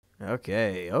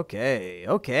Okay.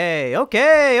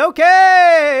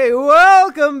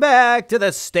 Welcome back to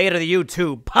the State of the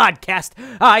YouTube podcast.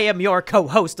 I am your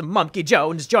co-host, Mumkey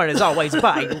Jones, joined as always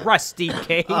by Rusty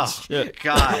Cage. Oh,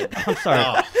 God. I'm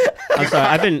sorry. I'm sorry.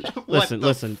 I've been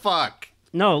listen. Fuck.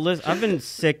 No, listen. I've been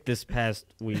sick this past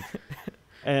week,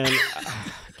 and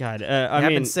God, I've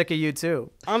been sick of you too.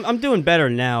 I'm doing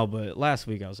better now, but last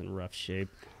week I was in rough shape.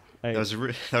 That was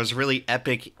a really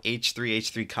epic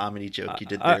H3 comedy joke you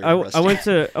did there. I went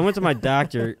to my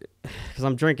doctor because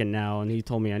I'm drinking now, and he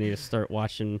told me I need to start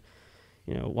watching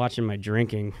my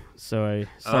drinking. So I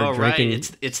started drinking.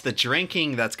 Right. It's the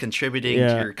drinking that's contributing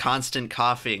to your constant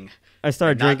coughing. I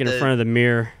started drinking in front of the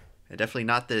mirror. Definitely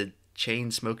not the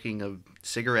chain smoking of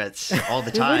cigarettes all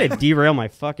the time. Way to derail my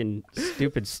fucking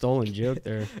stupid stolen joke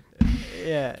there.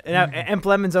 Yeah, and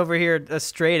EmpLemon's over here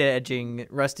straight edging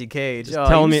Rusty Cage. Just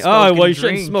telling me, you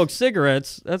shouldn't smoke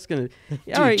cigarettes. That's gonna. Dude,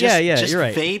 all right, just you're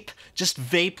right.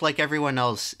 Vape like everyone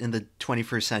else in the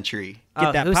 21st century.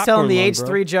 Get that who's telling the lung, H3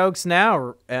 bro. jokes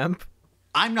now, Emp?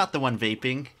 I'm not the one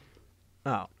vaping.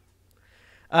 Oh.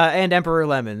 And Emperor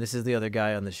Lemon. This is the other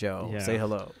guy on the show. Yeah. Say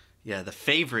hello. Yeah, the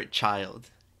favorite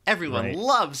child. Everyone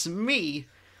loves me.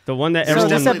 The one that everyone.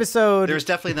 So this episode, there was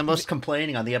definitely the most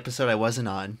complaining on the episode I wasn't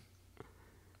on.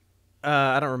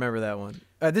 I don't remember that one.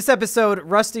 This episode,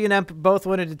 Rusty and Emp both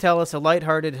wanted to tell us a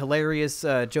lighthearted, hilarious,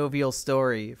 jovial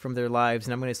story from their lives,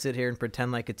 and I'm going to sit here and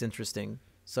pretend like it's interesting.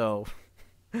 So,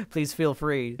 please feel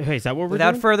free. Hey, is that what we're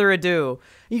Without doing? further ado,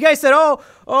 you guys said, "Oh,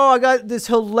 I got this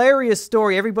hilarious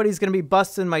story. Everybody's going to be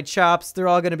busting my chops. They're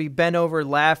all going to be bent over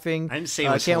laughing." I didn't say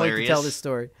it was can't hilarious. Wait to tell this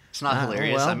story. It's not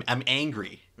hilarious. Well. I'm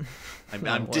angry.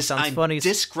 I'm funny.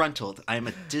 disgruntled. I'm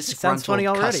a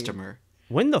disgruntled customer.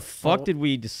 When the fuck did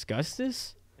we discuss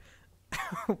this?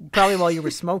 Probably while you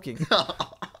were smoking.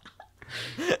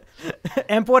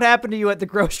 Emp, what happened to you at the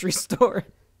grocery store?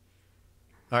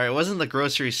 All right, it wasn't the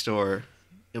grocery store.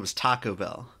 It was Taco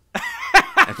Bell.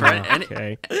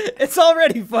 Okay. It's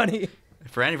already funny.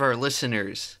 For any of our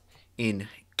listeners in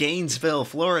Gainesville,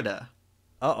 Florida.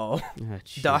 Uh-oh.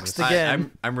 Jesus. Doxed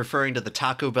again. I'm referring to the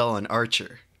Taco Bell in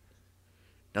Archer.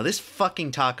 Now, this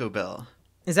fucking Taco Bell...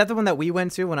 Is that the one that we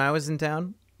went to when I was in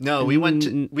town? No, we went to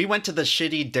the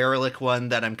shitty derelict one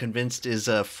that I'm convinced is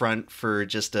a front for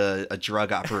just a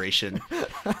drug operation.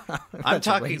 I'm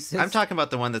talking about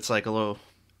the one that's like a little,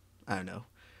 I don't know.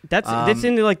 That's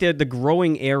in like the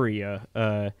growing area.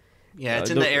 Yeah, it's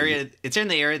in the area. It's in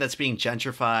the area that's being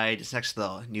gentrified. It's next to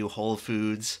the new Whole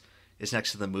Foods. It's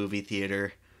next to the movie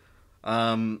theater.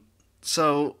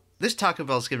 So this Taco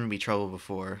Bell's given me trouble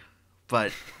before,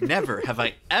 but never have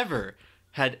I ever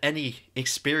had any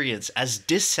experience as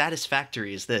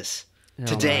dissatisfactory as this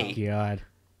today. Oh my God.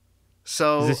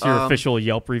 So is this your official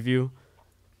Yelp review?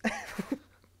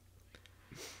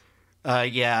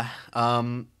 Yeah.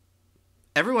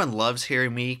 Everyone loves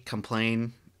hearing me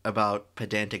complain about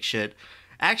pedantic shit.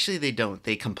 Actually, they don't.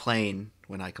 They complain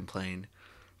when I complain.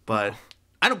 But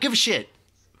I don't give a shit.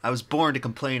 I was born to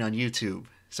complain on YouTube.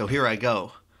 So here I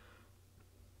go.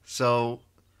 So,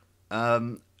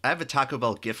 I have a Taco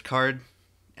Bell gift card.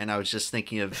 And I was just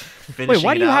thinking of finishing Wait,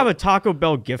 why do you have a Taco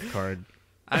Bell gift card?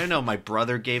 I don't know. My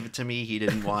brother gave it to me. He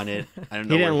didn't want it. I don't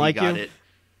know He didn't where he like got you? it.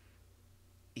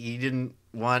 He didn't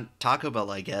want Taco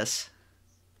Bell, I guess.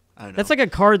 I don't know. That's like a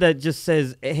card that just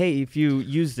says, "Hey, if you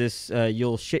use this,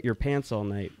 you'll shit your pants all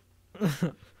night."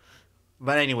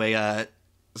 But anyway,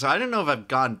 so I don't know if I've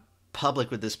gone public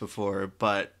with this before,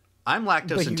 but I'm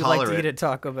lactose intolerant. But you like to eat at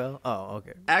Taco Bell? Oh,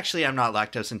 okay. Actually, I'm not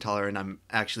lactose intolerant. I'm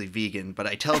actually vegan, but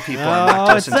I tell people I'm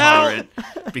lactose intolerant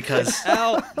because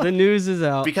the news is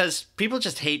out. Because people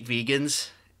just hate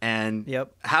vegans, and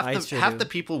half the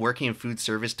people working in food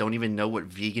service don't even know what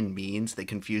vegan means. They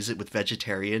confuse it with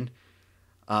vegetarian.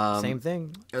 Same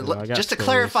thing. Just to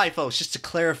clarify, folks, just to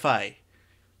clarify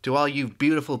to all you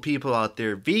beautiful people out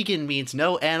there, vegan means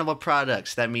no animal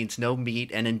products. That means no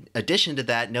meat, and in addition to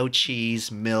that, no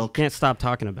cheese, milk. Can't stop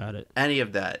talking about it. Any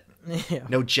of that. Yeah.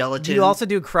 No gelatin. Do you also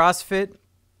do CrossFit?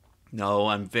 No,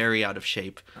 I'm very out of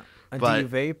shape. Do you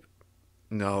vape?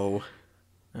 No.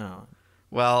 Oh.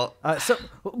 Well, so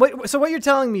what you're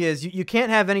telling me is you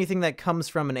can't have anything that comes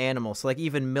from an animal. So like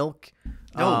even milk.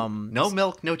 No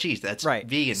milk, no cheese. That's right.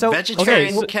 Vegan. So,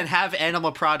 Vegetarian can have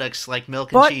animal products like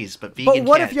milk and cheese, but vegan can't. But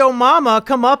what if your mama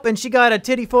come up and she got a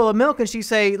titty full of milk and she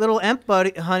say, "Little Emp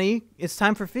buddy, honey, it's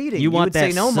time for feeding." You want would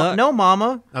that say, "No,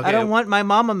 mama, okay. I don't want my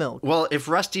mama milk." Well, if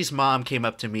Rusty's mom came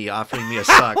up to me offering me a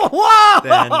suck, Whoa!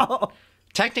 then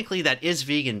technically that is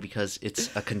vegan because it's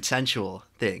a consensual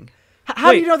thing.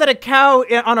 How do you know that a cow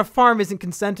on a farm isn't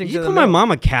consenting to the milk? You call my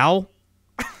mom a cow?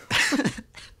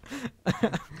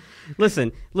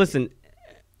 Listen.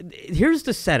 here's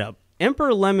the setup.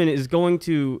 Emperor Lemon is going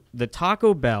to the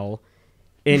Taco Bell,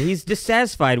 and he's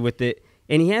dissatisfied with it,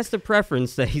 and he has the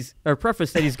preface that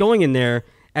he's going in there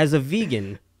as a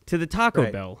vegan to the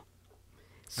Taco Bell.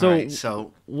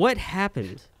 So what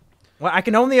happened? Well, I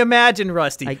can only imagine,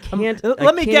 Rusty. I can't.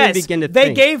 Let me guess. Begin to they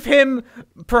think. gave him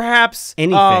perhaps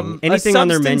anything on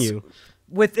their menu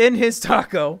within his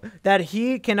taco that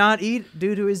he cannot eat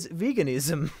due to his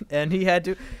veganism, and he had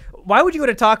to. Why would you go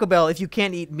to Taco Bell if you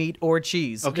can't eat meat or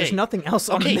cheese? Okay. There's nothing else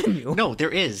on the menu. No, there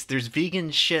is. There's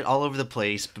vegan shit all over the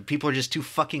place, but people are just too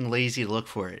fucking lazy to look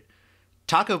for it.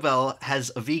 Taco Bell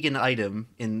has a vegan item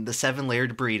in the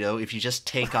 7-layered burrito if you just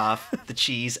take off the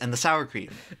cheese and the sour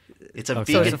cream. It's a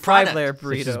vegan so it's a product. 5-layer It's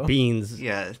burrito. just beans.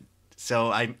 Yeah.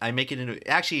 So I make it into...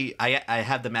 Actually, I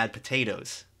have them add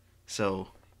potatoes. So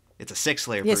it's a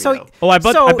 6-layer burrito. I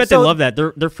bet they love that.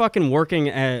 They're fucking working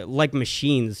like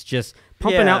machines, just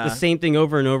pumping out the same thing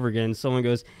over and over again. Someone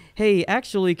goes, hey,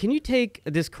 actually, can you take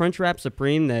this Crunchwrap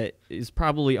Supreme that is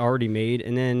probably already made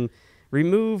and then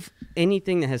remove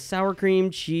anything that has sour cream,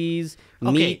 cheese,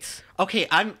 meat? Okay,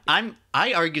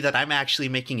 I argue that I'm actually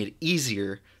making it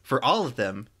easier for all of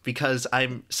them because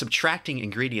I'm subtracting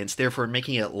ingredients, therefore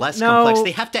making it less complex.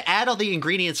 They have to add all the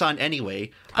ingredients on anyway.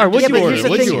 All right, what'd you order?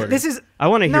 What'd you order? I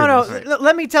want to hear this. No,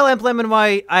 let me tell EmpLemon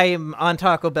why I'm on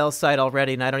Taco Bell's side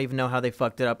already, and I don't even know how they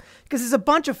fucked it up. Because there's a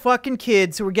bunch of fucking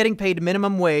kids who are getting paid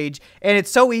minimum wage, and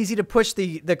it's so easy to push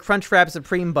the Crunchwrap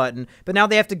Supreme button, but now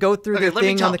they have to go through their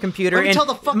thing on the computer and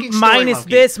minus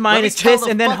this,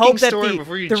 and then hope that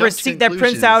the receipt that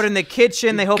prints out in the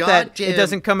kitchen, they hope that it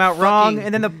doesn't come out wrong,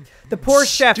 and then the poor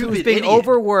chef who's being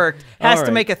overworked has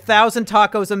to make 1,000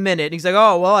 tacos a minute. And he's like,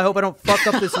 oh, well, I hope I don't fuck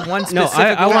up this one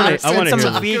specific I want to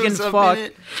some vegan fuck.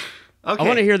 Okay. I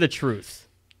want to hear the truth.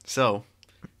 So,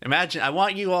 imagine, I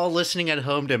want you all listening at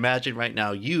home to imagine right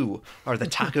now, you are the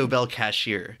Taco Bell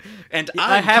cashier. And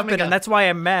and that's why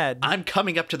I'm mad. I'm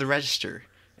coming up to the register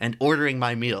and ordering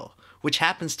my meal, which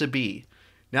happens to be,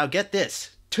 now get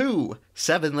this, 2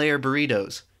 7-layer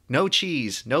burritos. No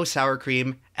cheese, no sour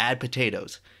cream, add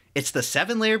potatoes. It's the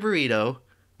 7-layer burrito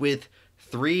with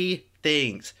 3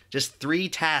 things. Just 3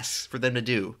 tasks for them to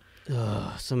do.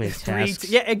 Ugh, so many tasks.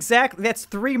 Yeah, exactly. That's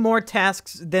 3 more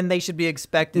tasks than they should be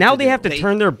expected now to they do. have to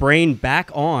turn their brain back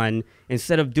on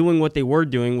instead of doing what they were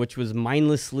doing, which was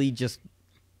mindlessly just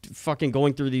fucking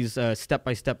going through these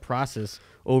step-by-step process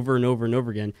over and over and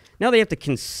over again. Now they have to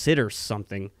consider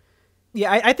something.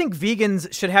 Yeah, I think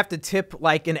vegans should have to tip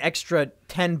like an extra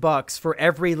 $10 for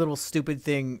every little stupid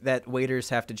thing that waiters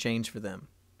have to change for them.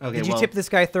 Okay, Did you tip this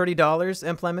guy $30,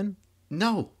 EmpLemon?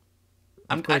 No.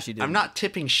 Of course you did. I'm not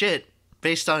tipping shit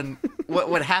based on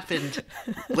what happened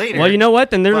later. Well, you know what?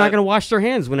 Then they're not going to wash their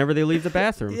hands whenever they leave the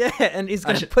bathroom. Yeah, and he's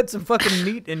going to put some fucking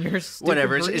meat in your stupid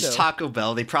whatever. burrito. It's Taco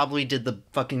Bell. They probably did the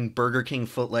fucking Burger King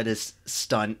foot lettuce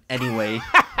stunt anyway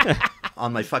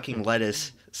on my fucking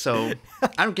lettuce. So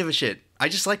I don't give a shit. I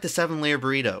just like the 7-layer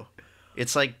burrito.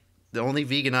 It's like the only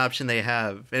vegan option they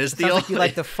have. And it's the only, like you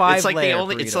like the 5-layer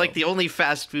burrito. It's like the only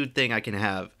fast food thing I can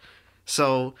have.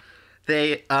 So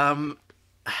they I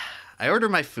order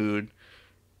my food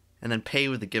and then pay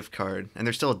with a gift card. And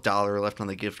there's still $1 left on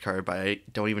the gift card, but I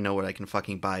don't even know what I can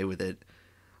fucking buy with it.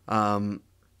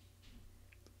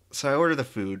 So I order the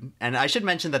food, and I should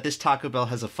mention that this Taco Bell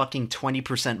has a fucking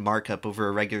 20% markup over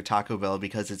a regular Taco Bell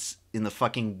because it's in the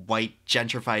fucking white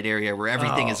gentrified area where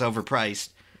everything is overpriced.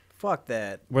 Fuck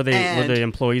that. Were the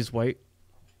employees white?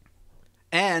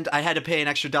 And I had to pay an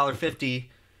extra $1.50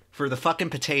 for the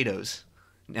fucking potatoes,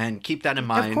 and keep that in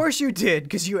mind. Of course you did,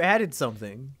 because you added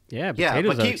something. Yeah,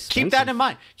 potatoes but are keep that in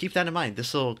mind. Keep that in mind.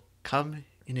 This will come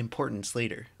in importance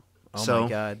later. Oh my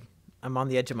god, I'm on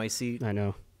the edge of my seat. I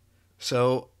know.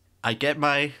 So I get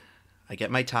my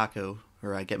taco,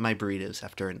 or I get my burritos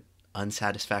after an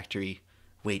unsatisfactory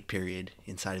wait period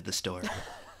inside of the store.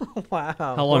 Wow.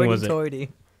 How long was it? Hoity.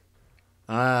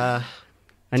 I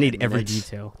need 10 every minutes.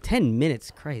 detail. 10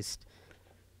 minutes, Christ.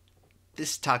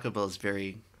 This Taco Bell is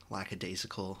very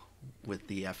lackadaisical with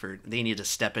the effort. They need to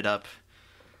step it up.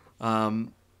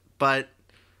 But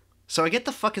so I get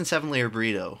the fucking 7-layer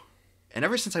burrito. And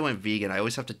ever since I went vegan, I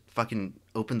always have to fucking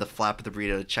open the flap of the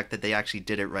burrito to check that they actually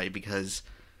did it right, because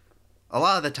a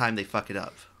lot of the time they fuck it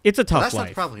up. It's a tough That's life. not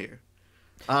the problem here.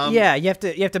 Yeah, you have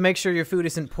to make sure your food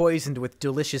isn't poisoned with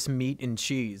delicious meat and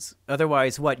cheese.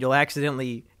 Otherwise, what? You'll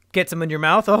accidentally get some in your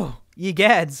mouth? Oh, ye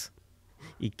gads.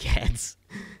 Ye gads.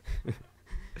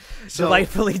 So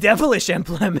Delightfully devilish,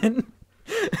 EmpLemon.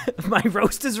 My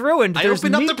roast is ruined. I There's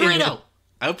opened up meat the in it. burrito.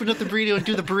 I opened up the burrito and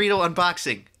do the burrito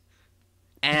unboxing.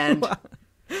 And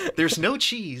there's no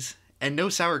cheese and no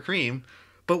sour cream,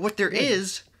 but what there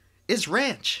is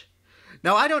ranch.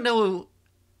 Now, I don't know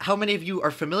how many of you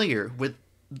are familiar with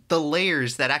the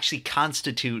layers that actually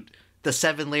constitute the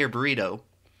 7-layer burrito,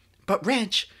 but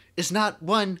ranch is not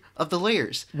one of the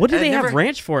layers. What do And they I've have never-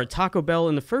 ranch for at Taco Bell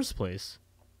in the first place?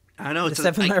 I don't know. It's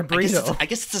The 7-layer burrito. I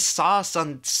guess it's a sauce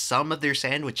on some of their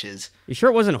sandwiches. You sure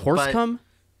it wasn't horse But- cum?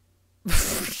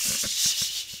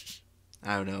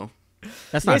 I don't know.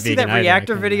 That's You not guys see vegan that either, I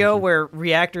Reactor can't video imagine. where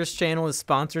Reactor's channel is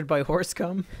sponsored by horse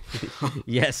cum?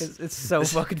 Yes. It's so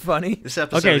fucking funny. This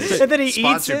episode Okay, is so- And then he eats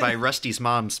sponsored it. by Rusty's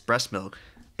mom's breast milk.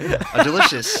 A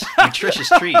delicious, nutritious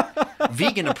treat.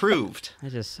 Vegan approved. I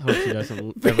just hope she doesn't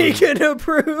ever Vegan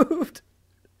approved.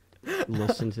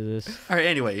 listen to this. All right,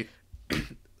 anyway.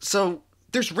 So,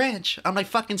 there's ranch on my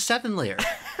fucking 7-layer.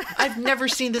 I've never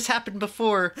seen this happen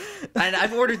before. And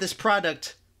I've ordered this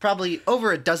product probably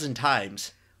over a dozen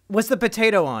times. What's the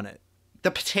potato on it?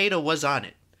 The potato was on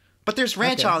it. But there's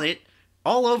ranch Okay. on it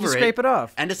all over You it. scrape it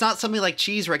off. And it's not something like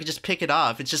cheese where I can just pick it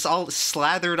off. It's just all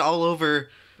slathered all over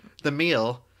the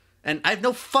meal. And I have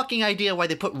no fucking idea why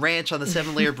they put ranch on the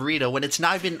 7-layer burrito when it's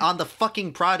not even on the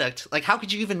fucking product. Like, how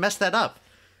could you even mess that up?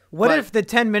 What But- if the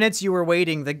 10 minutes you were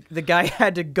waiting, the guy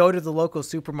had to go to the local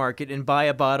supermarket and buy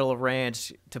a bottle of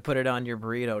ranch to put it on your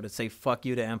burrito to say fuck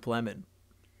you to EmpLemon?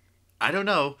 I don't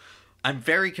know. I'm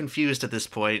very confused at this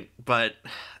point, but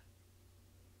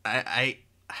I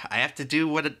have to do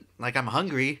what like I'm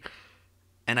hungry,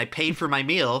 and I paid for my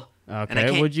meal. and I Okay,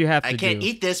 can't, what'd you have to I can't do?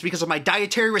 eat this because of my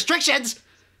dietary restrictions.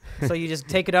 So you just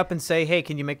take it up and say, hey,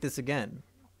 can you make this again?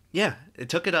 Yeah, it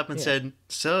took it up and said,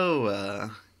 so,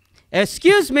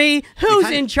 Excuse me, who's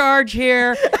kinda- in charge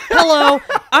here? Hello,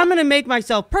 I'm going to make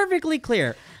myself perfectly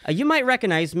clear. You might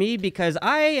recognize me because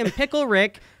I am Pickle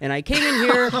Rick, and I came in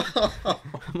here a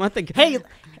month ago.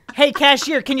 Hey,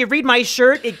 cashier, can you read my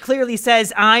shirt? It clearly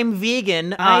says I'm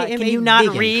vegan. I am can a you not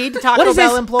vegan. read, Taco What is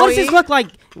Bell this? employee? What does this look like,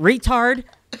 retard?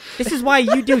 This is why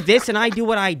you do this and I do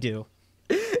what I do.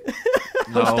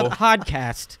 Host a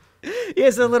podcast. He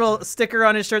has a little sticker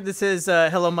on his shirt that says,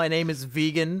 hello, my name is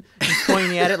vegan. He's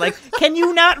pointing at it like, can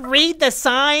you not read the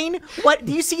sign? What,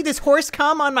 do you see this horse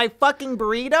cum on my fucking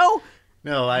burrito?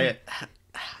 no,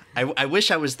 I wish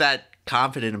I was that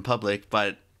confident in public,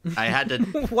 but I had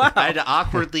to. Wow. I had to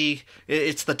awkwardly.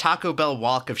 It's the Taco Bell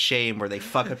walk of shame where they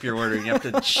fuck up your order and you have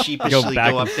to sheepishly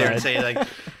back go up there and inside. say like,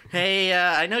 "Hey,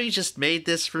 I know you just made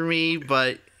this for me,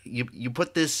 but you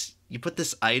put this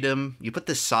item, you put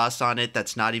this sauce on it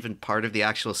that's not even part of the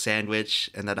actual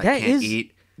sandwich, and that I can't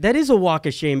eat." That is a walk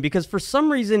of shame because for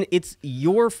some reason it's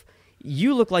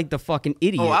you look like the fucking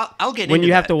idiot. Oh, I'll get when into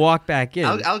you have that. to walk back in.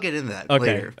 I'll get into that okay.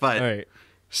 later. But all right.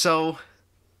 so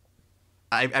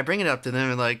I bring it up to them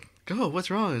and like, "Oh, what's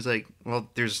wrong?" It's like, "Well,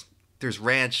 there's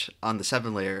ranch on the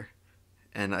 7-layer,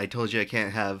 and I told you I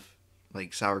can't have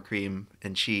like sour cream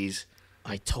and cheese."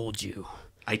 I told you,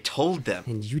 I told them,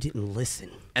 and you didn't listen.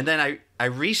 and then I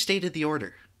restated the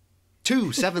order: 2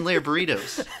 7-layer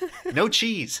burritos, no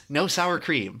cheese, no sour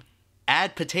cream,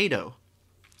 add potato.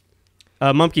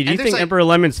 Mumkey, do you And there's, think like- Emperor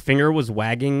Lemon's finger was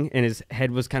wagging and his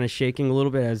head was kind of shaking a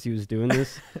little bit as he was doing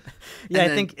this? Yeah,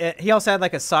 And I think he also had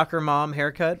like a soccer mom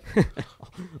haircut.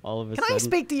 All of a Can sudden. I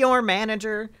speak to your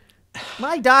manager?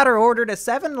 My daughter ordered a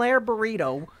 7-layer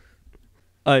burrito.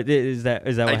 Is that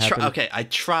what happened? Okay, I'm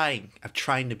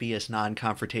trying to be as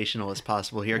non-confrontational as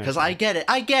possible here because I get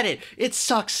it. It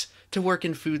sucks to work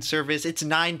in food service. It's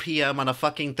 9 p.m. on a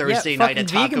fucking Thursday night at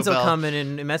fucking Taco vegans will Bell. come in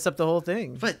and mess up the whole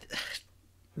thing. But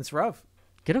It's rough.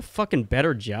 Get a fucking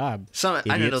better job. I don't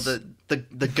know, idiots.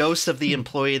 the ghost of the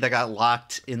employee that got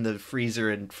locked in the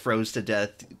freezer and froze to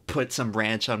death put some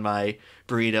ranch on my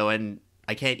burrito and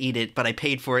I can't eat it, but I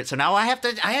paid for it, so now I have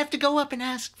to go up and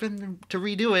ask for them to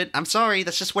redo it. I'm sorry,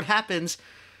 that's just what happens.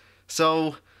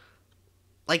 So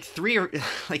like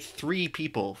three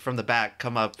people from the back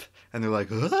come up and they're like,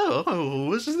 "Oh,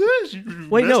 what's this? You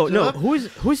Wait, no. messed up."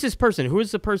 Who's this person? Who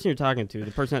is the person you're talking to?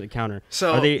 The person at the counter.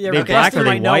 So- are they Yeah, they okay. black? Are Buster they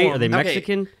might know white? him. Are they Okay.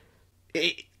 Mexican?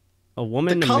 It- A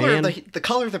woman? the A color man? of the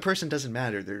color of the person doesn't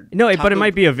matter. They're No, but it Taco-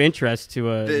 might be of interest to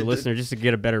the the- listener just to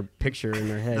get a better picture in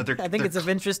their head. no, they're- I think they're it's of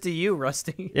interest to you,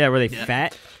 Rusty. Yeah, were they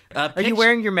fat? Are you picture-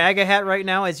 wearing your MAGA hat right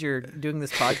now as you're doing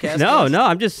this podcast? No, Chris? no.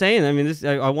 I'm just saying. I mean,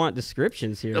 I want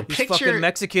descriptions here. No, These Picture- fucking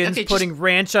Mexicans okay, just- putting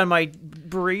ranch on my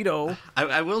burrito.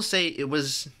 I will say it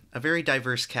was a very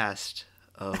diverse cast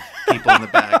of people in the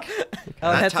back.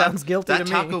 Oh, that sounds guilty that to me.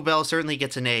 Taco Bell certainly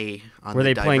gets an A on Were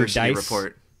the they playing diversity dice?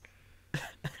 report.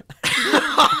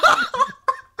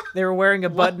 They were wearing a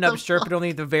button-up shirt, but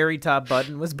only the very top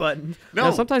button was buttoned.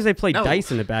 No, sometimes they play no. dice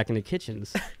in the back in the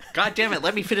kitchens. God damn it!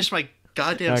 Let me finish my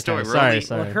goddamn Okay, story. sorry.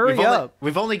 Well, hurry we've up.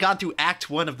 we've only gone through Act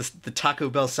 1 of the Taco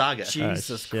Bell saga.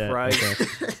 Jesus shit, Christ.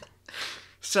 okay.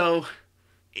 So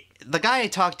the guy I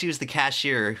talked to is the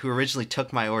cashier who originally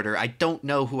took my order. I don't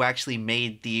know who actually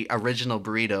made the original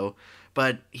burrito,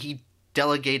 but he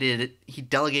delegated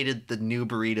the new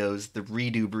burritos, the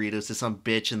redo burritos, to some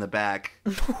bitch in the back.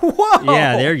 Whoa!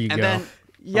 Yeah, there you And go. then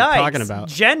Yikes! I'm talking about.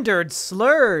 Gendered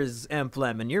slurs,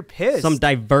 EmpLemon. You're pissed. Some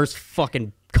diverse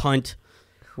fucking cunt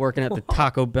working at the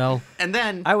Taco Bell. and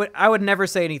then I would never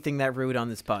say anything that rude on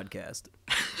this podcast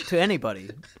to anybody.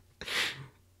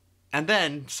 And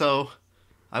then, so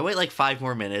I wait like 5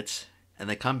 more minutes, and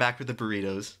they come back with the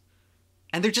burritos,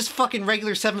 and they're just fucking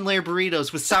regular 7-layer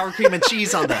burritos with sour cream and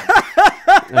cheese on them.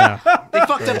 They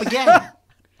fucked up again.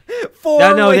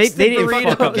 No, they didn't burritos.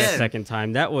 fuck up Again. that second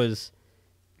time. That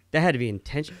had to be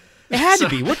intentional. It had to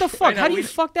be. What the fuck? know, How do you we-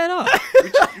 fuck that up?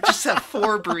 We just have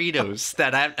 4 burritos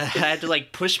that I had to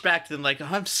like push back to them, like,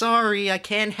 I'm sorry, I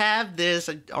can't have this.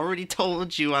 I already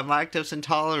told you I'm lactose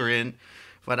intolerant,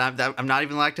 but I'm not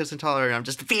even lactose intolerant. I'm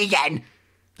just vegan.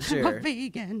 Sure.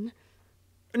 Vegan.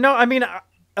 No, I mean,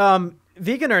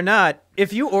 vegan or not,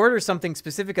 if you order something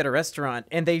specific at a restaurant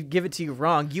and they give it to you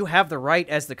wrong, you have the right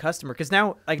as the customer. Because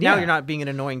now Yeah. you're not being an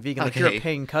annoying vegan. Like, you're a Okay.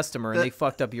 paying customer and they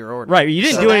fucked up your order. Right, you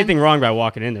didn't So do then- anything wrong by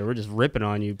walking in there. We're just ripping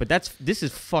on you. But this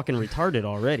is fucking retarded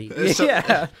already. So-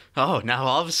 Yeah. Oh, now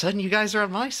all of a sudden you guys are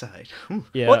on my side.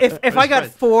 Yeah. Well, if I got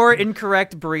fine. 4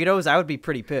 incorrect burritos, I would be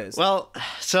pretty pissed. Well,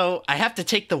 so I have to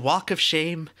take the walk of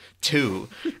shame too,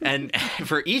 and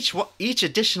for each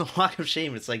additional walk of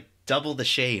shame, it's like double the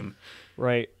shame,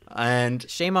 right. and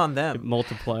Shame on It them.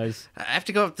 multiplies. I have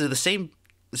to go up to the same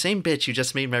bitch who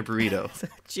just made my burrito,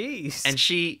 Jeez.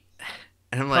 and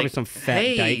I'm Probably like, some fat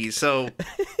hey, dyke." so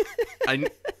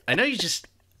I know you just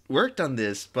worked on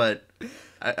this, but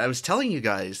I was telling you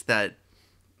guys that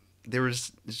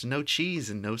there's no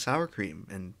cheese and no sour cream,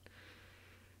 and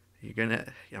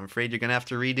I'm afraid you're gonna have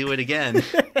to redo it again.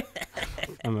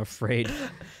 I'm afraid.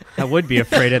 I would be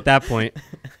afraid at that point.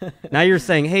 Now you're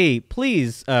saying, hey,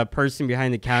 please, person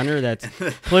behind the counter that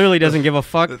clearly doesn't give a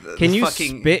fuck, can you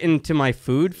fucking- spit into my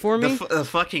food for me? The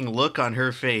fucking look on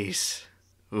her face.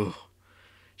 Ooh.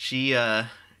 She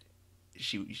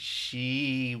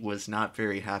was not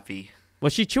very happy.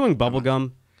 Was she chewing bubble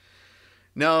gum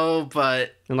No,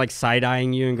 but and like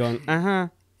side-eyeing you and going, uh-huh?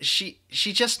 she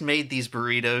just made these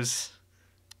burritos,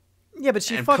 yeah, but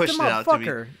she and fucked pushed them it up. out to Fuck me.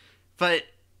 her. but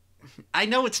I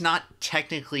know it's not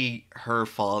technically her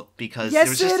fault because Yes, it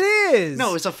was just, it is.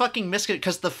 No, it's a fucking miscut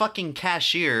because the fucking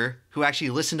cashier who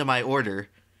actually listened to my order,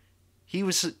 he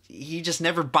just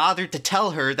never bothered to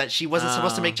tell her that she wasn't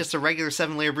supposed to make just a regular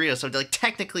 7-layer burrito. So like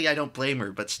technically I don't blame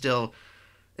her, but still,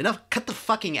 cut the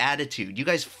fucking attitude. You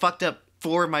guys fucked up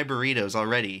 4 of my burritos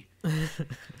already.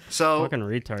 So Fucking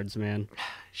retards, man.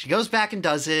 she goes back and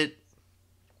does it.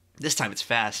 This time it's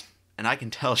fast. And I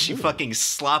can tell she fucking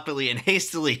sloppily and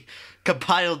hastily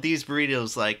compiled these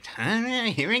burritos like,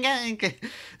 here we go,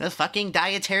 the fucking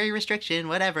dietary restriction,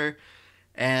 whatever.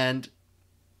 And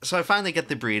so I finally get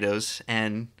the burritos,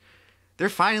 and they're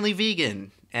finally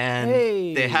vegan. And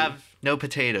Hey. they have no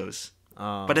potatoes.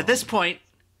 Oh. But at this point,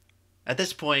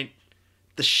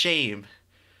 the shame,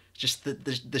 just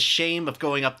the shame of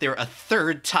going up there a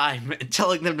 3rd time and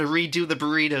telling them to redo the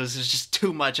burritos is just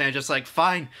too much. And I'm just like,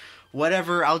 fine,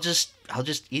 whatever. I'll just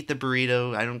eat the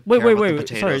burrito. I don't care about the Wait.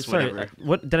 potatoes, Sorry. whatever.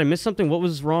 What did I miss something? What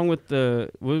was wrong with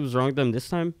them this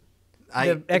time?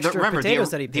 The extra potatoes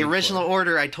that he the paid original for.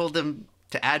 order, I told them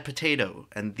to add potato,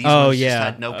 and these Oh ones yeah, just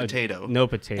had no potato. No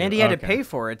potato. And he had to Okay. pay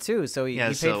for it too, so he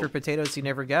paid so- for potatoes he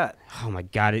never got. Oh my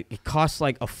god, it costs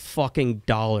like a fucking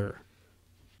 $1.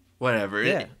 Whatever.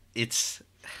 Yeah. It's.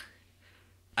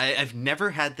 I've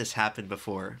never had this happen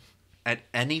before at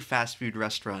any fast food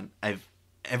restaurant I've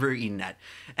ever eaten at.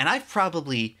 And I've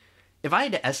probably, if I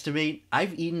had to estimate,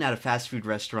 I've eaten at a fast food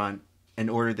restaurant and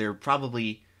ordered there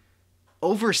probably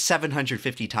over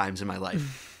 750 times in my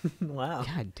life. Wow.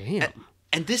 God damn.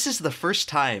 And this is the first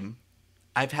time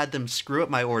I've had them screw up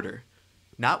my order.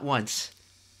 Not once,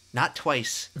 not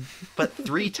twice, but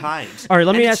 3 times. All right,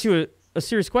 let me And ask you a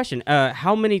serious question.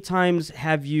 How many times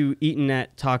have you eaten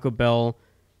at Taco Bell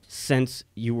since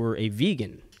you were a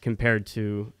vegan compared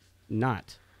to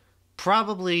not?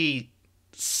 Probably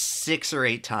 6 or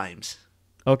 8 times.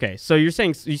 Okay, so you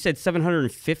said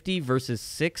 750 versus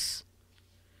 6?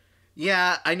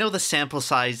 Yeah, I know the sample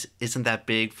size isn't that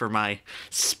big for my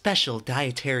special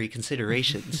dietary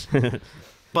considerations.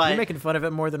 But You're making fun of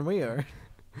it more than we are.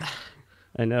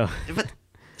 I know. but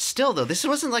still though, this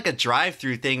wasn't like a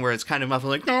drive-through thing where it's kind of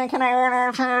muffled like, "No, can I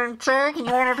order some check? You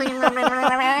want to be-" You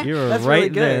were That's right really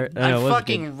there. good. I know, it I'm was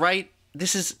fucking good. right.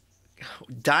 This is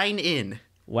dine in.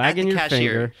 Wagging at the your cashier.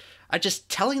 finger. I just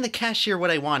telling the cashier what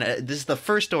I want. This is the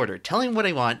first order. Telling him what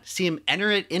I want. See him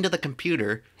enter it into the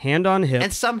computer. Hand on hip.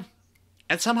 And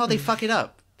somehow they fuck it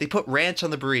up. They put ranch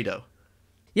on the burrito.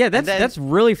 Yeah, that's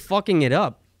really fucking it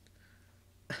up.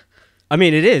 I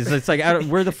mean, it is. It's like,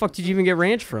 where the fuck did you even get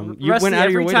ranch from? You Rusty, went out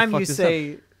of your way to fuck every this time up.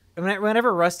 you say,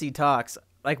 whenever Rusty talks,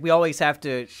 like we always have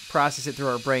to process it through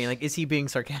our brain. Like, is he being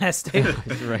sarcastic?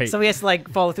 Right. So he has to like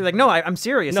follow through. Like, no, I'm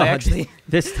serious. No, I actually.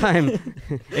 this time,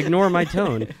 ignore my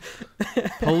tone,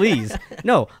 please.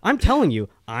 No, I'm telling you,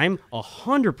 I'm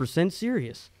 100%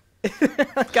 serious.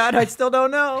 God, I still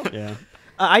don't know. Yeah.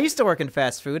 I used to work in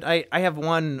fast food. I have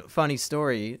one funny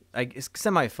story. It's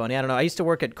semi-funny. I don't know. I used to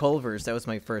work at Culver's. That was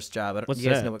my first job. What's you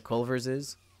guys that? know what Culver's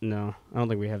is? No, I don't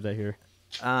think we have that here.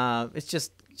 It's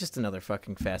just another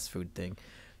fucking fast food thing.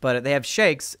 But they have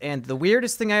shakes, and the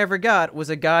weirdest thing I ever got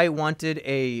was a guy wanted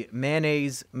a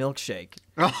mayonnaise milkshake.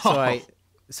 Oh.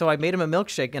 So I made him a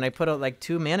milkshake, and I put like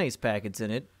 2 mayonnaise packets in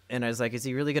it, and I was like, is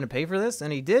he really going to pay for this?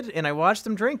 And he did, and I watched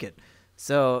him drink it.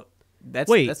 So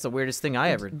that's the weirdest thing I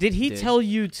ever did. He tell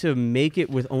you to make it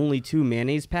with only 2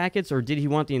 mayonnaise packets, or did he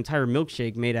want the entire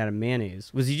milkshake made out of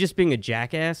mayonnaise? Was he just being a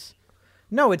jackass?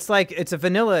 No, it's like it's a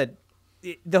vanilla.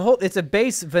 It's a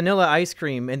base vanilla ice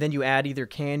cream, and then you add either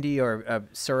candy or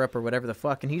syrup or whatever the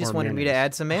fuck. And he just wanted me to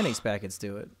add some mayonnaise packets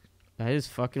to it. That is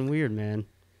fucking weird, man.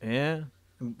 Yeah,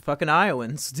 fucking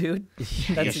Iowans, dude.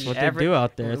 That's what they do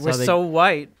out there. We're so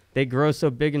white. They grow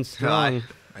so big and strong.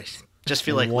 I just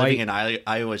feel like living in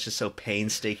Iowa is just so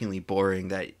painstakingly boring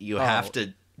that you have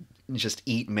to just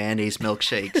eat mayonnaise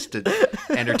milkshakes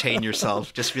to entertain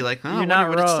yourself. Just be like, oh, You're I not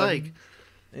wonder what wrong. it's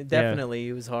like. Definitely,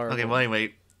 it was horrible. Okay, well,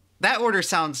 anyway, that order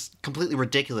sounds completely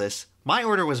ridiculous. My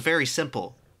order was very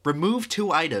simple. Remove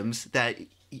 2 items that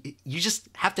you just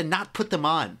have to not put them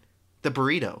on the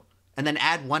burrito, and then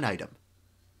add 1 item.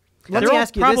 Let They're me all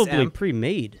ask you this, probably Emp.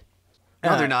 pre-made.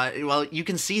 No, they're not. Well, you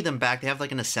can see them back. They have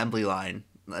like an assembly line.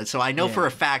 So I know for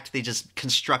a fact they just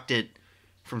construct it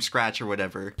from scratch or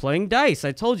whatever. Playing dice,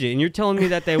 I told you, and you're telling me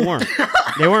that they weren't.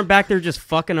 They weren't back there just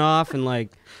fucking off and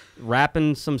like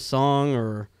rapping some song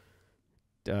or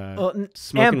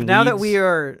smoking Emp, now that weeds.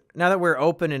 we're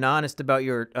open and honest about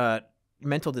your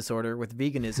mental disorder with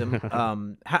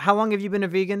veganism, how long have you been a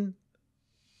vegan?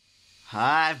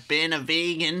 I've been a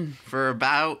vegan for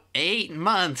about 8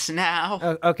 months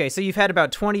now. Okay, so you've had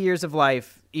about 20 years of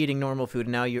life eating normal food,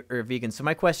 and now you're a vegan. So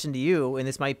my question to you, and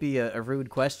this might be a rude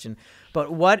question,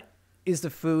 but what is the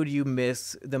food you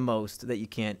miss the most that you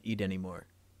can't eat anymore?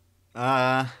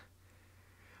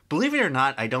 Believe it or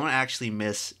not, I don't actually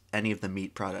miss any of the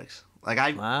meat products. Like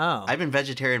I've been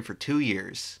vegetarian for 2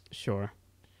 years. Sure.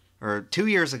 Or 2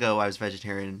 years ago I was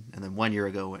vegetarian, and then 1 year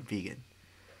ago went vegan.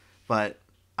 But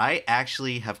I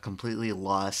actually have completely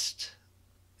lost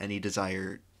any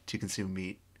desire to consume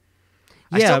meat.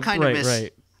 I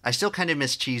still kind of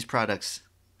miss cheese products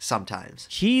sometimes.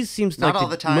 Cheese seems Not like all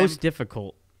the the time. most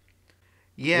difficult.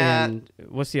 Yeah. And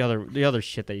what's the other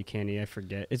shit that you can't eat? I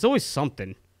forget. It's always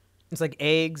something. It's like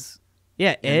eggs.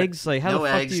 Yeah, eggs. Like how no the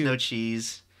fuck eggs, do you... no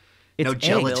cheese, It's no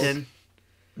gelatin. eggs.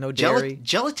 No dairy.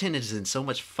 Gelatin is in so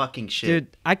much fucking shit.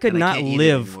 Dude, I could and not can't eat it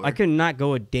live. anymore. I could not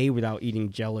go a day without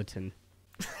eating gelatin.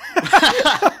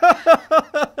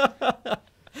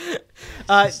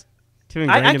 I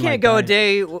can't go a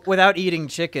day without eating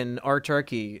chicken or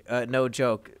turkey. No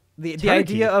joke. The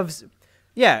idea of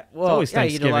well, it's always yeah, I eat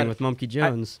a Thanksgiving lot with Mumkey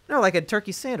Jones. No, like a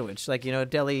turkey sandwich, like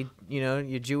deli.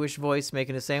 Your Jewish voice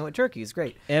making a sandwich. Turkey is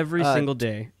great. Every single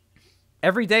day.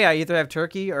 Every day I either have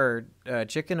turkey or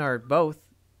chicken or both,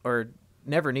 or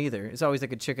never neither. It's always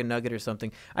like a chicken nugget or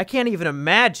something. I can't even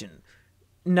imagine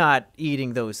not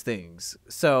eating those things.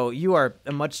 So you are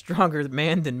a much stronger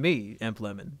man than me,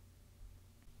 EmpLemon.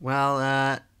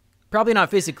 Well, Probably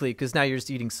not physically, because now you're just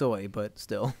eating soy, but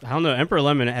still. I don't know. Emperor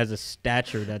Lemon has a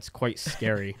stature that's quite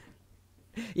scary.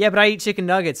 Yeah, but I eat chicken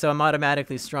nuggets, so I'm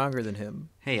automatically stronger than him.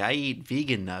 hey, I eat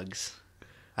vegan nugs.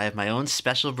 I have my own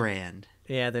special brand.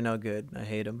 Yeah, they're no good. I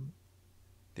hate them.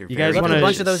 They're You very guys You left wanna- a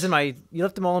bunch of delicious. those you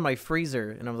left them all in my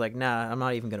freezer, and I was like, nah, I'm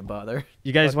not even gonna bother.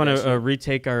 You guys Fuck want that to shit.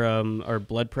 retake our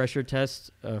blood pressure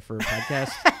test for a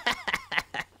podcast?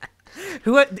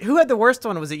 Who had the worst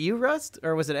one? Was it you, Rust,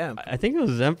 or was it Emp? I think it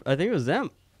was Emp. I think it was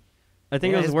Emp. I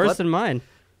think Yeah, it was his worse blood- than mine.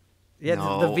 Yeah,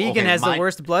 No, the vegan okay, has the mine-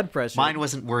 worst blood pressure. Mine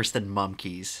wasn't worse than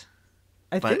Mumkey's.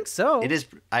 I But think so. It is.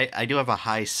 I do have a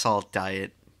high salt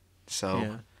diet, so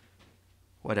Yeah.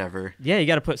 whatever. Yeah, you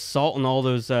got to put salt in all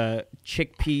those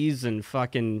chickpeas and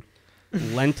fucking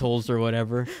lentils or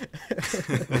whatever.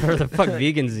 Whatever the fuck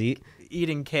vegans eat.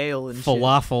 Eating kale and shit.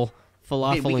 Falafel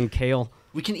we- and kale.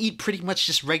 We can eat pretty much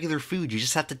just regular food. You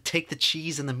just have to take the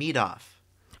cheese and the meat off.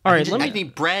 All right, I can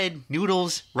eat bread,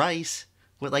 noodles, rice,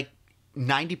 what like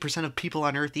 90% of people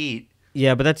on Earth eat.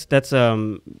 Yeah, but that's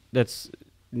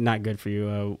not good for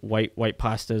you. White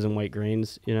pastas and white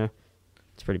grains,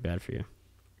 it's pretty bad for you.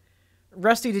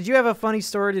 Rusty, did you have a funny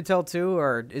story to tell too,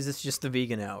 or is this just the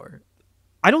vegan hour?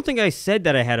 I don't think I said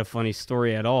that I had a funny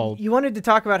story at all. You wanted to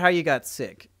talk about how you got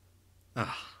sick.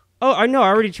 Oh, I know. I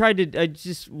already tried to. I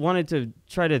just wanted to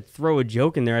try to throw a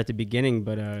joke in there at the beginning,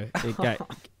 but it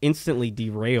got instantly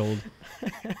derailed.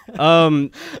 Well,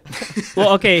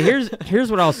 okay. Here's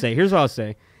what I'll say.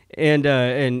 And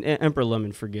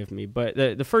EmpLemon, forgive me, but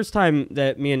the first time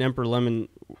that me and EmpLemon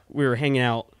we were hanging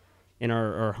out in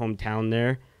our hometown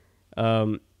there,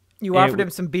 you offered him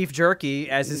some beef jerky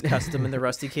as is custom in the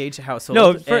Rusty Cage household.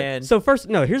 No,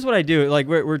 here's what I do. Like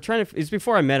we're trying to. It's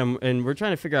before I met him, and we're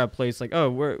trying to figure out a place. Like,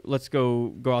 let's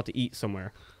go out to eat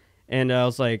somewhere. And I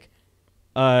was like,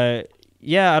 yeah,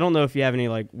 I don't know if you have any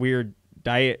like weird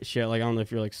diet shit. Like I don't know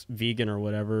if you're like vegan or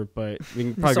whatever, but we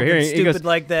can probably go here. Something stupid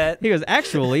like that. He goes,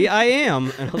 actually, I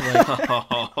am. And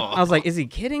I was like, is he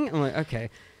kidding? I'm like, okay.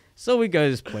 So we go to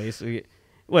this place.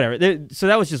 Whatever. So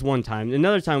that was just one time.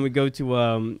 Another time we went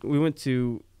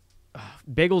to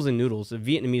Bagels and Noodles, a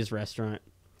Vietnamese restaurant.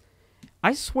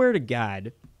 I swear to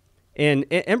God, and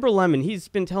EmpLemon, he's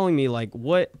been telling me like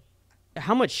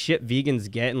how much shit vegans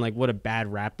get and like what a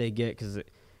bad rap they get because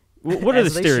what are the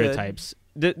stereotypes?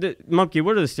 The Mumkey,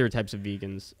 what are the stereotypes of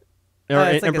vegans? Or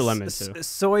it's like EmpLemon too.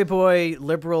 Soy boy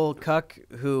liberal cuck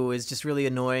who is just really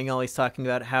annoying. Always talking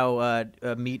about how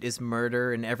meat is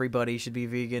murder and everybody should be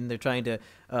vegan. They're trying to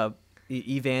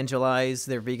evangelize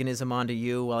their veganism onto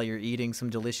you while you're eating some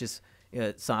delicious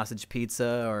sausage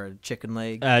pizza or chicken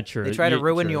leg. True. They try to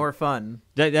ruin your fun.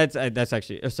 That's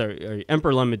actually sorry.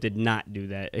 EmpLemon did not do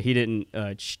that. He didn't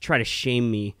try to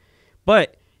shame me,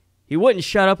 but he wouldn't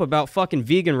shut up about fucking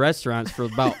vegan restaurants for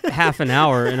about half an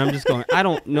hour, and I'm just going, I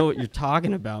don't know what you're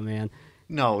talking about, man.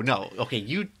 No. Okay,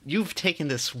 you've taken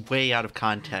this way out of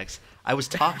context. I was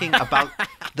talking about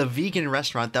the vegan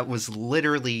restaurant that was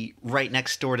literally right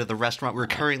next door to the restaurant we're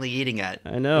currently eating at.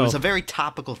 I know. It was a very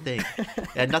topical thing. It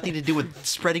had nothing to do with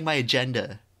spreading my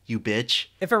agenda, you bitch.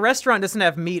 If a restaurant doesn't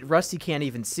have meat, Rusty can't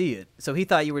even see it. So he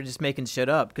thought you were just making shit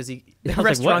up because the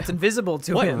restaurant's invisible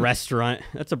to him. What restaurant?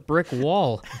 That's a brick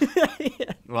wall.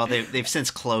 Well, they've since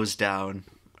closed down.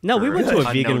 No, we went to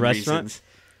a vegan restaurant. Reasons.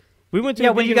 We went to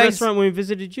a vegan restaurant when we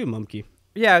visited you, Mumkey.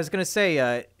 Yeah, I was going to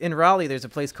say, in Raleigh, there's a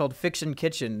place called Fiction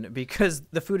Kitchen because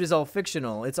the food is all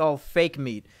fictional. It's all fake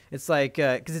meat. It's like,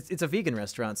 because it's a vegan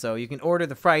restaurant, so you can order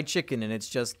the fried chicken and it's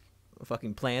just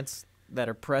fucking plants that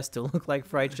are pressed to look like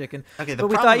fried chicken. Okay, but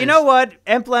we thought, you know what?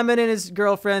 EmpLemon and his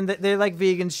girlfriend, they like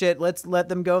vegan shit. Let's let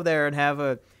them go there and have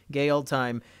a gay old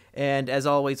time. And as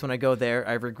always, when I go there,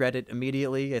 I regret it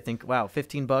immediately. I think, wow,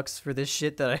 $15 for this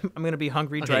shit that I'm going to be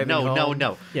hungry driving home.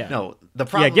 No. Yeah. No, the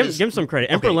problem give is... him some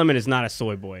credit. Okay. EmpLemon is not a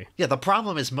soy boy. Yeah, the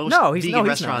problem is most vegan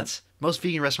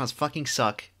restaurants fucking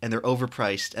suck, and they're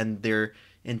overpriced, and they're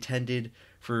intended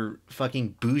for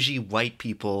fucking bougie white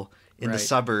people in the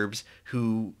suburbs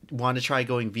who want to try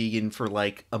going vegan for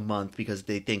like a month because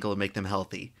they think it'll make them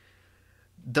healthy.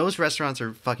 Those restaurants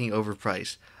are fucking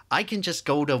overpriced. I can just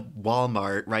go to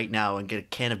Walmart right now and get a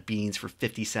can of beans for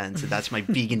 50 cents, and that's my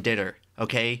vegan dinner,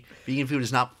 okay? Vegan food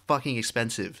is not fucking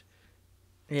expensive.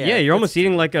 Yeah, you're almost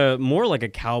eating more like a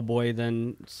cowboy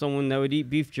than someone that would eat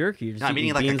beef jerky. You're just I'm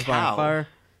eating like beans a cow. by fire.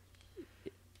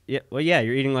 Yeah, well, yeah,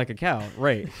 you're eating like a cow,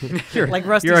 right? You're, like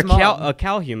Rusty's you're mom. a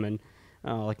cow human.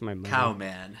 Oh, like my mother. Cow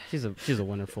man. She's a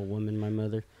wonderful woman, my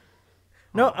mother.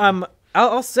 No,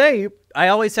 I'll say I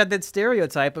always had that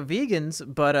stereotype of vegans,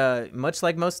 but much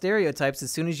like most stereotypes,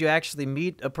 as soon as you actually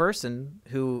meet a person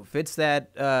who fits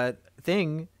that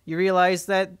thing, you realize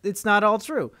that it's not all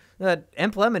true.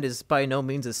 EmpLemon is by no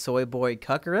means a soy boy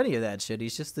cuck or any of that shit.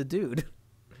 He's just a dude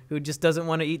who just doesn't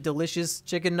want to eat delicious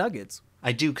chicken nuggets.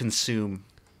 I do consume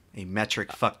a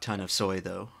metric fuck ton of soy,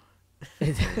 though.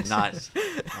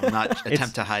 I'll not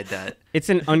attempt to hide that. It's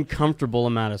an uncomfortable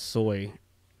amount of soy.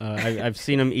 I've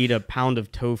seen him eat a pound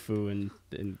of tofu in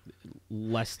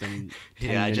less than 10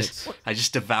 minutes. I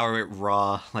just devour it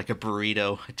raw like a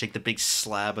burrito. I take the big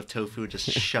slab of tofu and just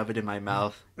shove it in my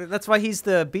mouth. That's why he's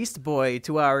the Beast Boy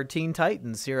to our Teen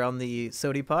Titans here on the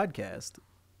Sodi podcast.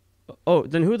 Oh,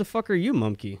 then who the fuck are you,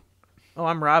 Mumkey? Oh,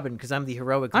 I'm Robin because I'm the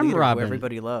heroic I'm leader Robin. who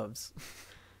everybody loves.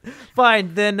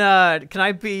 Fine, then can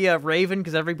I be Raven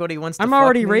because everybody wants to I'm fuck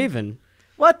already me? Raven.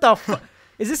 What the fuck?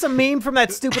 Is this a meme from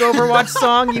that stupid Overwatch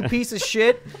song, you piece of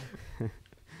shit?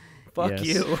 Fuck Yes.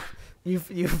 you.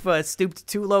 You've stooped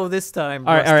too low this time.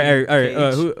 All right. Cage.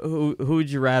 Who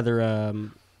would you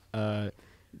rather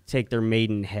take their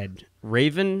maiden head?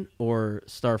 Raven or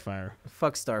Starfire?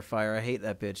 Fuck Starfire. I hate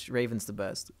that bitch. Raven's the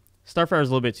best. Starfire's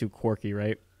a little bit too quirky,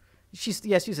 right? She's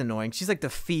annoying. She's like the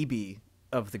Phoebe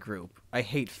of the group. I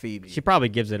hate Phoebe. She probably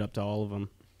gives it up to all of them.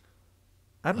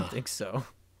 I don't think so.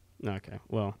 Okay,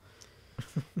 well.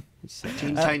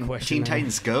 Teen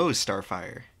Titans Go,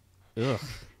 Starfire. Ugh.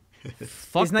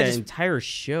 Fuck Isn't that that just- entire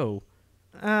show.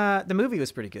 The movie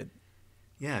was pretty good.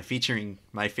 Yeah, featuring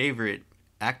my favorite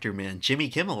actor, man, Jimmy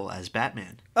Kimmel as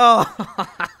Batman. Oh.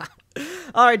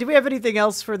 All right. Do we have anything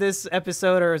else for this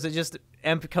episode, or is it just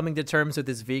Emp coming to terms with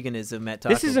his veganism at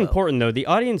Taco This is Bell? important, though. The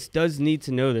audience does need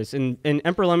to know this. And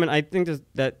EmpLemon, I think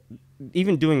that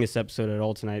even doing this episode at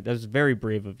all tonight, that was very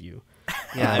brave of you.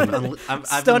 Yeah, I've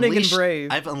Stunning and unleashed,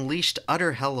 brave. I've unleashed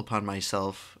utter hell upon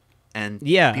myself, and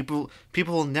Yeah. people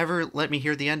will never let me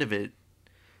hear the end of it.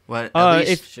 What?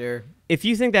 Sure. If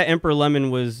you think that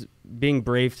EmpLemon was being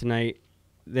brave tonight,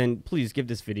 then please give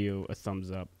this video a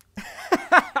thumbs up.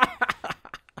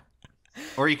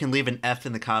 Or you can leave an F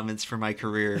in the comments for my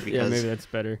career, Yeah, because maybe that's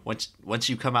better. once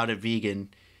you come out as vegan,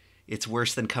 it's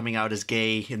worse than coming out as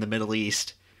gay in the Middle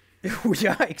East.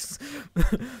 Yikes.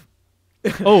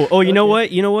 Oh, you know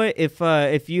what? You know what?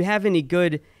 If you have any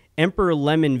good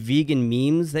EmpLemon vegan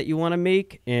memes that you want to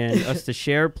make and us to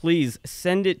share, please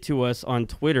send it to us on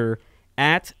Twitter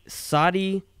at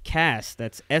SotyCast.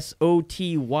 That's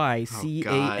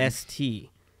SOTYCAST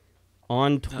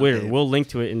on Twitter. Okay. We'll link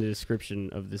to it in the description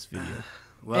of this video.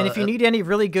 Well, And if you need any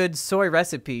really good soy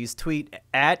recipes, tweet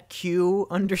at Q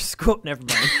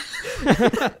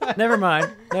 _. Never mind.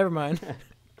 Never mind.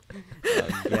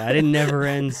 Yeah, it never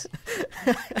ends.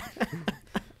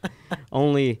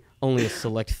 Only a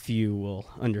select few will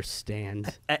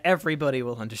understand. Everybody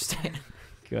will understand.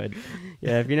 Good.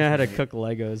 Yeah, if you know how to cook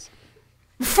Legos.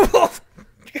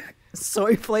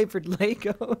 Soy flavored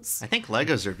Legos. I think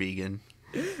Legos are vegan.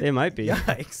 They might be.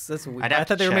 Yikes. That's weird. I'd I have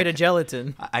thought to they were made check. of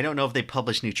gelatin. I don't know if they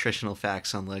publish nutritional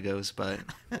facts on Legos, but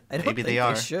I don't maybe think they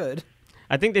are. should.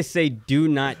 I think they say do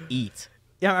not eat.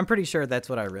 Yeah, I'm pretty sure that's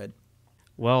what I read.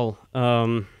 Well,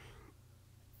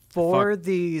 For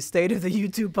the State of the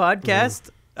YouTube podcast,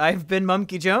 I've been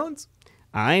Mumkey Jones.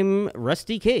 I'm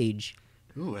Rusty Cage.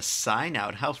 Ooh, a sign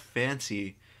out. How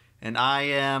fancy. And I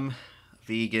am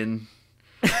vegan.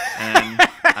 And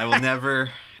I will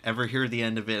never, ever hear the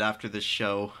end of it after this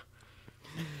show.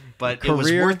 But it was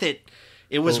Career worth it.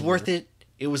 It was over. worth it.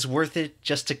 It was worth it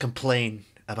just to complain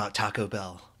about Taco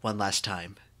Bell one last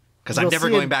time. Because I'm We'll never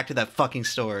see going it- back to that fucking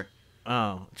store.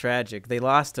 Oh, tragic. They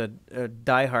lost a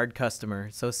diehard customer.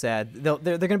 So sad. They're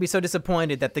going to be so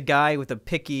disappointed that the guy with a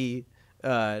picky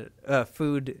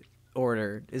food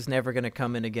order is never going to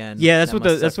come in again. Yeah, that's That what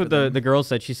must the that's suck what for the them. girl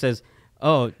said. She says,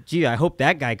 "Oh, gee, I hope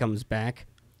that guy comes back."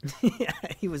 Yeah,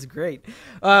 he was great.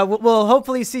 We'll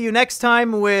hopefully see you next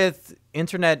time with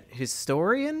internet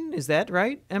historian. Is that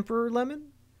right, EmpLemon?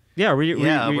 Yeah, We're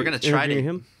going to try to. interviewing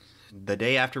him. The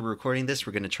day after we're recording this,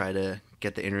 we're going to try to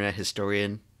get the internet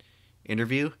historian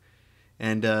interview.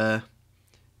 And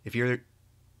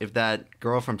if that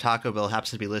girl from Taco Bell happens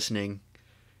to be listening,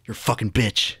 you're a fucking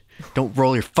bitch. Don't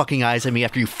roll your fucking eyes at me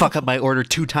after you fuck up my order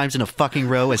 2 times in a fucking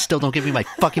row and still don't give me my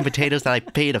fucking potatoes that I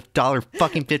paid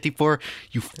 $1.50 for.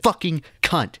 You fucking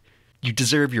cunt. You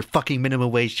deserve your fucking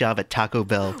minimum wage job at Taco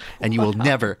Bell, and you will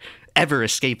never, ever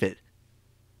escape it.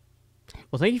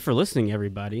 Well, thank you for listening,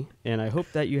 everybody, and I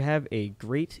hope that you have a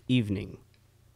great evening.